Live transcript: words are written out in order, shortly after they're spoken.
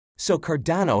So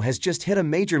Cardano has just hit a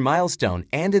major milestone,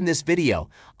 and in this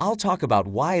video, I'll talk about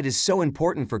why it is so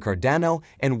important for Cardano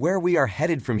and where we are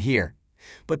headed from here.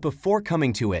 But before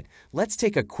coming to it, let's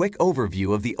take a quick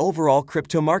overview of the overall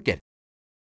crypto market.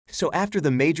 So after the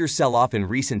major sell-off in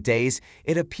recent days,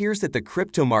 it appears that the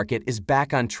crypto market is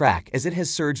back on track as it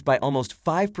has surged by almost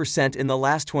 5% in the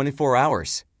last 24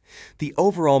 hours. The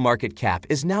overall market cap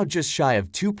is now just shy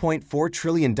of $2.4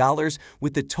 trillion,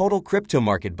 with the total crypto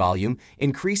market volume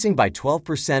increasing by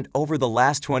 12% over the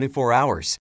last 24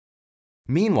 hours.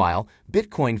 Meanwhile,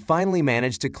 Bitcoin finally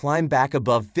managed to climb back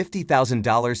above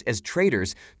 $50,000 as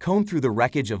traders combed through the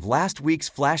wreckage of last week's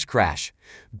flash crash.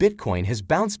 Bitcoin has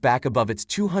bounced back above its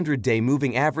 200-day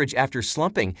moving average after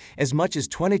slumping as much as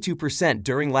 22%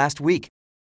 during last week.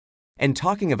 And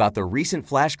talking about the recent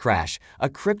flash crash, a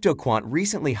crypto quant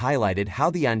recently highlighted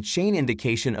how the on-chain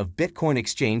indication of Bitcoin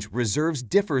exchange reserves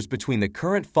differs between the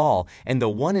current fall and the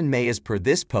one in May. As per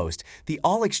this post, the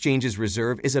all exchanges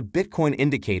reserve is a Bitcoin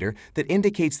indicator that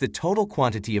indicates the total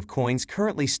quantity of coins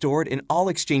currently stored in all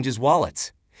exchanges'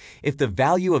 wallets. If the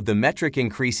value of the metric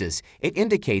increases, it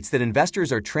indicates that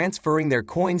investors are transferring their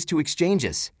coins to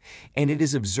exchanges. And it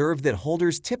is observed that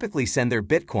holders typically send their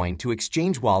Bitcoin to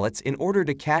exchange wallets in order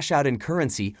to cash out in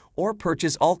currency or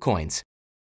purchase altcoins.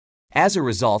 As a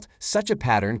result, such a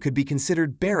pattern could be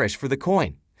considered bearish for the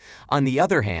coin. On the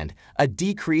other hand, a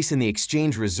decrease in the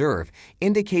exchange reserve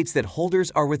indicates that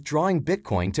holders are withdrawing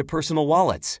Bitcoin to personal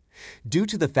wallets. Due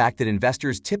to the fact that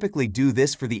investors typically do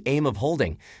this for the aim of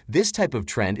holding, this type of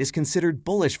trend is considered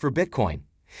bullish for Bitcoin.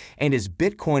 And as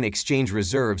Bitcoin exchange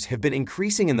reserves have been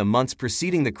increasing in the months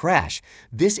preceding the crash,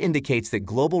 this indicates that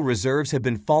global reserves have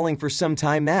been falling for some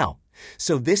time now.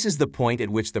 So this is the point at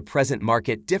which the present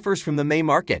market differs from the May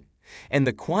market. And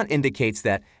the quant indicates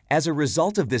that, as a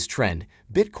result of this trend,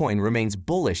 Bitcoin remains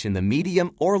bullish in the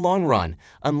medium or long run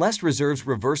unless reserves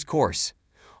reverse course.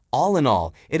 All in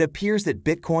all, it appears that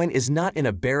Bitcoin is not in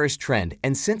a bearish trend,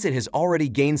 and since it has already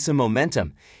gained some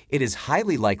momentum, it is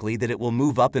highly likely that it will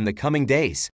move up in the coming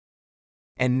days.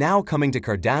 And now coming to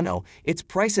Cardano, its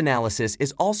price analysis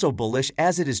is also bullish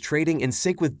as it is trading in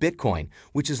sync with Bitcoin,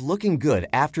 which is looking good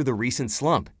after the recent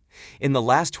slump. In the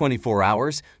last 24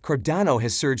 hours, Cardano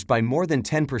has surged by more than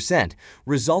 10%,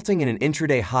 resulting in an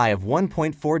intraday high of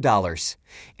 $1.4.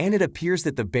 And it appears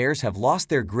that the bears have lost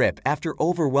their grip after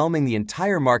overwhelming the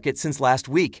entire market since last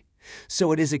week.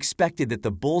 So it is expected that the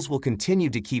bulls will continue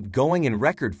to keep going and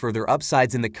record further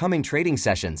upsides in the coming trading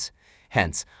sessions.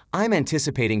 Hence, I'm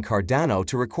anticipating Cardano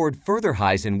to record further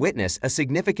highs and witness a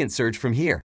significant surge from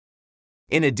here.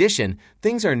 In addition,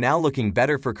 things are now looking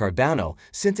better for Cardano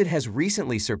since it has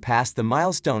recently surpassed the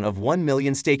milestone of 1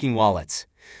 million staking wallets.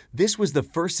 This was the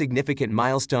first significant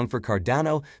milestone for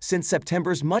Cardano since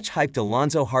September's much-hyped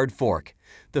Alonzo hard fork.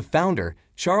 The founder,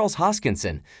 Charles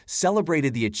Hoskinson,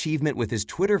 celebrated the achievement with his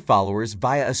Twitter followers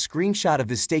via a screenshot of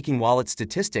his staking wallet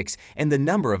statistics and the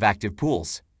number of active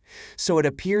pools. So it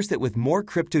appears that with more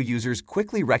crypto users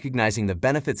quickly recognizing the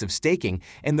benefits of staking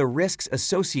and the risks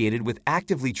associated with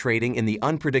actively trading in the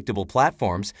unpredictable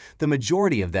platforms, the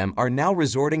majority of them are now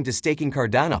resorting to staking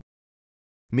Cardano.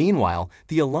 Meanwhile,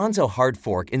 the Alonzo hard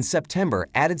fork in September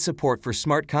added support for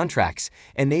smart contracts,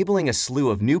 enabling a slew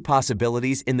of new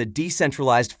possibilities in the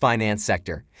decentralized finance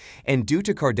sector. And due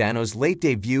to Cardano's late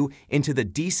debut into the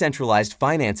decentralized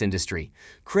finance industry,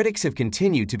 critics have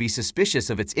continued to be suspicious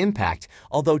of its impact,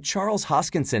 although Charles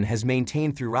Hoskinson has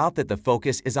maintained throughout that the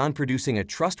focus is on producing a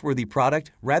trustworthy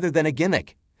product rather than a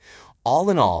gimmick.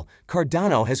 All in all,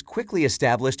 Cardano has quickly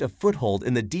established a foothold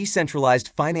in the decentralized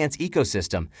finance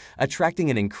ecosystem,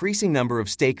 attracting an increasing number of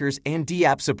stakers and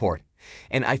DApp support.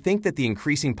 And I think that the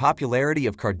increasing popularity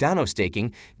of Cardano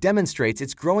staking demonstrates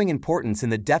its growing importance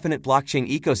in the definite blockchain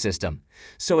ecosystem.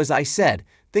 So as I said,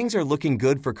 things are looking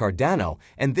good for Cardano,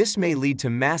 and this may lead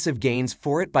to massive gains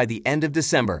for it by the end of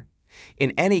December.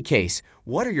 In any case,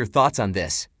 what are your thoughts on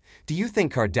this? Do you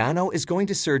think Cardano is going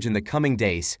to surge in the coming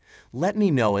days? Let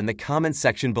me know in the comments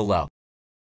section below.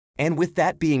 And with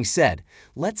that being said,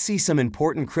 let's see some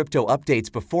important crypto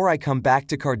updates before I come back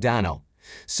to Cardano.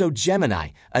 So Gemini,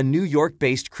 a New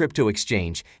York-based crypto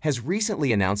exchange, has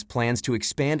recently announced plans to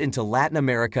expand into Latin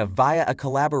America via a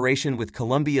collaboration with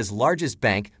Colombia's largest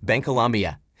bank,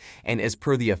 Bancolombia. And as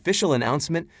per the official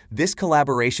announcement, this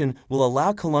collaboration will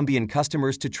allow Colombian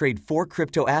customers to trade 4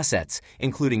 crypto assets,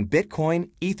 including Bitcoin,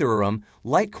 Ethereum,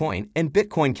 Litecoin, and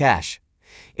Bitcoin Cash.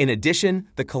 In addition,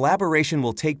 the collaboration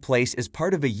will take place as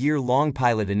part of a year-long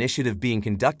pilot initiative being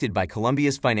conducted by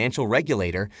Colombia's financial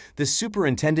regulator, the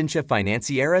Superintendencia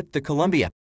Financiera de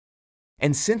Colombia.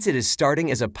 And since it is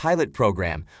starting as a pilot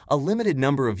program, a limited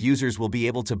number of users will be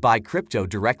able to buy crypto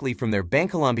directly from their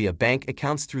Bancolombia bank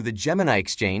accounts through the Gemini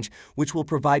exchange, which will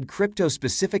provide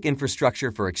crypto-specific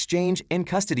infrastructure for exchange and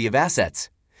custody of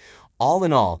assets. All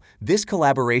in all, this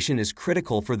collaboration is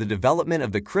critical for the development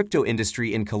of the crypto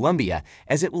industry in Colombia,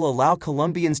 as it will allow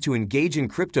Colombians to engage in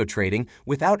crypto trading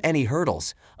without any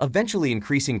hurdles, eventually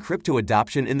increasing crypto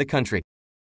adoption in the country.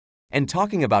 And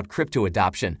talking about crypto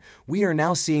adoption, we are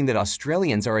now seeing that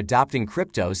Australians are adopting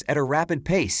cryptos at a rapid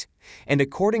pace. And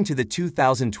according to the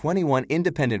 2021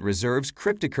 Independent Reserves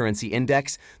Cryptocurrency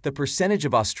Index, the percentage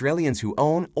of Australians who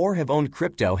own or have owned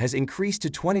crypto has increased to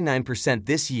 29%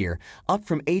 this year, up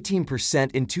from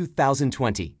 18% in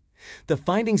 2020. The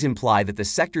findings imply that the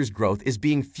sector's growth is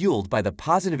being fueled by the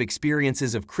positive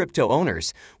experiences of crypto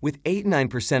owners, with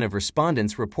 89% of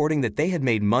respondents reporting that they had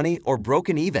made money or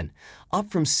broken even, up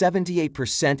from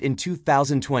 78% in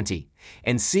 2020.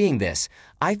 And seeing this,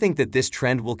 I think that this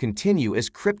trend will continue as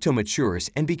crypto matures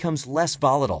and becomes less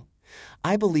volatile.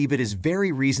 I believe it is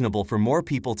very reasonable for more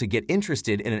people to get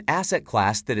interested in an asset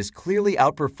class that is clearly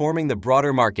outperforming the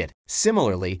broader market.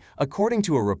 Similarly, according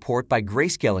to a report by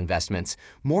Grayscale Investments,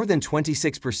 more than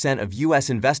 26% of U.S.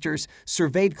 investors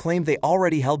surveyed claimed they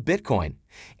already held Bitcoin,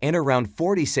 and around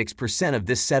 46% of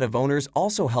this set of owners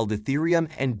also held Ethereum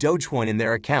and Dogecoin in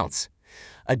their accounts.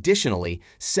 Additionally,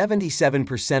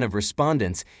 77% of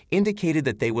respondents indicated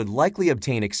that they would likely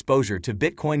obtain exposure to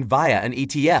Bitcoin via an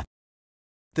ETF.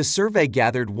 The survey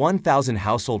gathered 1,000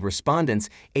 household respondents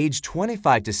aged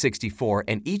 25 to 64,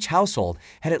 and each household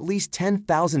had at least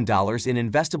 $10,000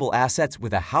 in investable assets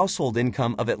with a household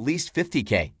income of at least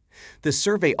 $50K. The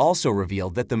survey also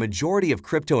revealed that the majority of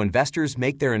crypto investors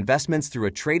make their investments through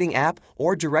a trading app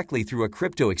or directly through a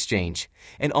crypto exchange,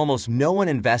 and almost no one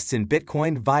invests in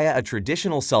Bitcoin via a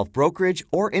traditional self-brokerage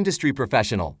or industry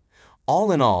professional.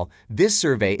 All in all, this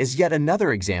survey is yet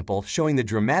another example showing the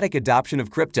dramatic adoption of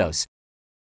cryptos.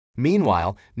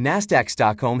 Meanwhile, Nasdaq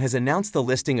Stockholm has announced the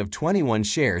listing of 21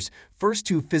 shares, first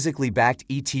two physically backed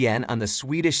ETN on the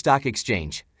Swedish Stock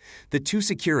Exchange. The two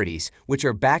securities, which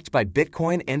are backed by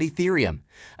Bitcoin and Ethereum,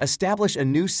 establish a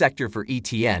new sector for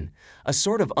ETN, a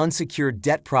sort of unsecured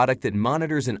debt product that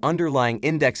monitors an underlying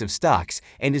index of stocks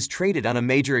and is traded on a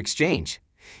major exchange.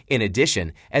 In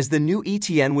addition, as the new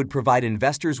ETN would provide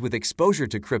investors with exposure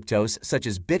to cryptos such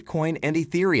as Bitcoin and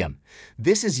Ethereum,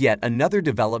 this is yet another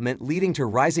development leading to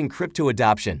rising crypto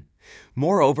adoption.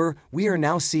 Moreover, we are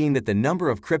now seeing that the number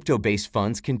of crypto-based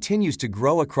funds continues to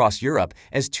grow across Europe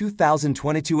as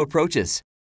 2022 approaches.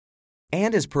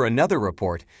 And as per another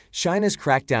report, China's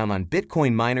crackdown on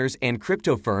Bitcoin miners and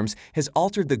crypto firms has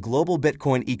altered the global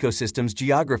Bitcoin ecosystem's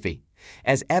geography.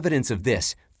 As evidence of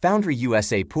this, Foundry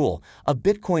USA Pool, a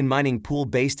Bitcoin mining pool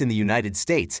based in the United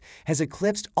States, has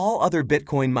eclipsed all other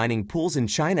Bitcoin mining pools in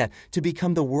China to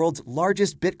become the world's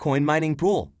largest Bitcoin mining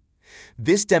pool.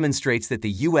 This demonstrates that the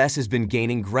U.S. has been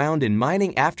gaining ground in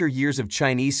mining after years of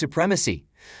Chinese supremacy.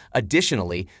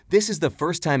 Additionally, this is the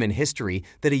first time in history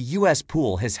that a U.S.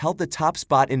 pool has held the top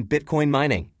spot in Bitcoin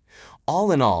mining.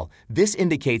 All in all, this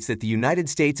indicates that the United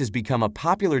States has become a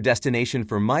popular destination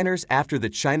for miners after the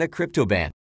China crypto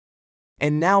ban.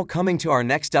 And now, coming to our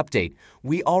next update,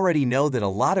 we already know that a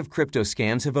lot of crypto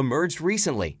scams have emerged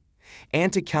recently.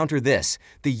 And to counter this,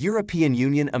 the European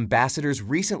Union ambassadors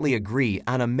recently agreed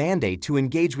on a mandate to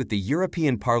engage with the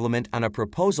European Parliament on a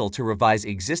proposal to revise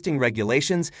existing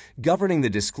regulations governing the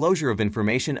disclosure of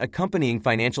information accompanying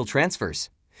financial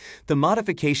transfers. The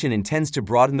modification intends to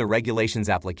broaden the regulation's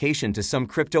application to some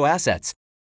crypto assets.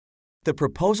 The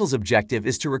proposal's objective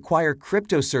is to require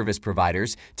crypto service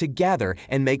providers to gather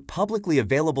and make publicly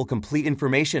available complete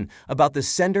information about the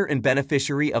sender and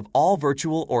beneficiary of all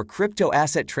virtual or crypto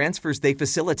asset transfers they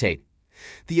facilitate.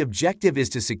 The objective is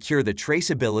to secure the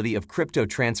traceability of crypto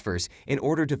transfers in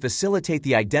order to facilitate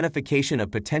the identification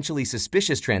of potentially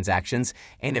suspicious transactions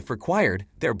and, if required,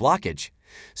 their blockage.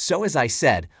 So as I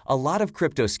said, a lot of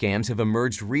crypto scams have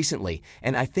emerged recently,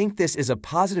 and I think this is a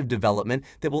positive development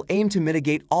that will aim to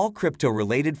mitigate all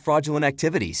crypto-related fraudulent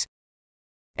activities.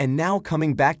 And now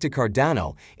coming back to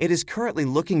Cardano, it is currently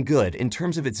looking good in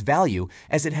terms of its value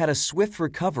as it had a swift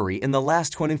recovery in the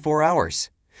last 24 hours.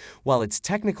 While its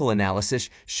technical analysis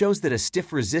shows that a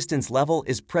stiff resistance level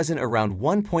is present around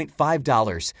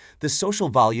 $1.5, the social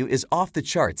value is off the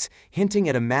charts, hinting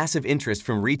at a massive interest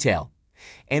from retail.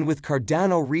 And with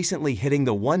Cardano recently hitting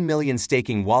the 1 million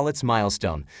staking wallets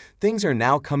milestone, things are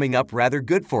now coming up rather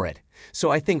good for it.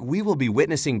 So I think we will be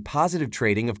witnessing positive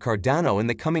trading of Cardano in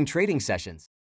the coming trading sessions.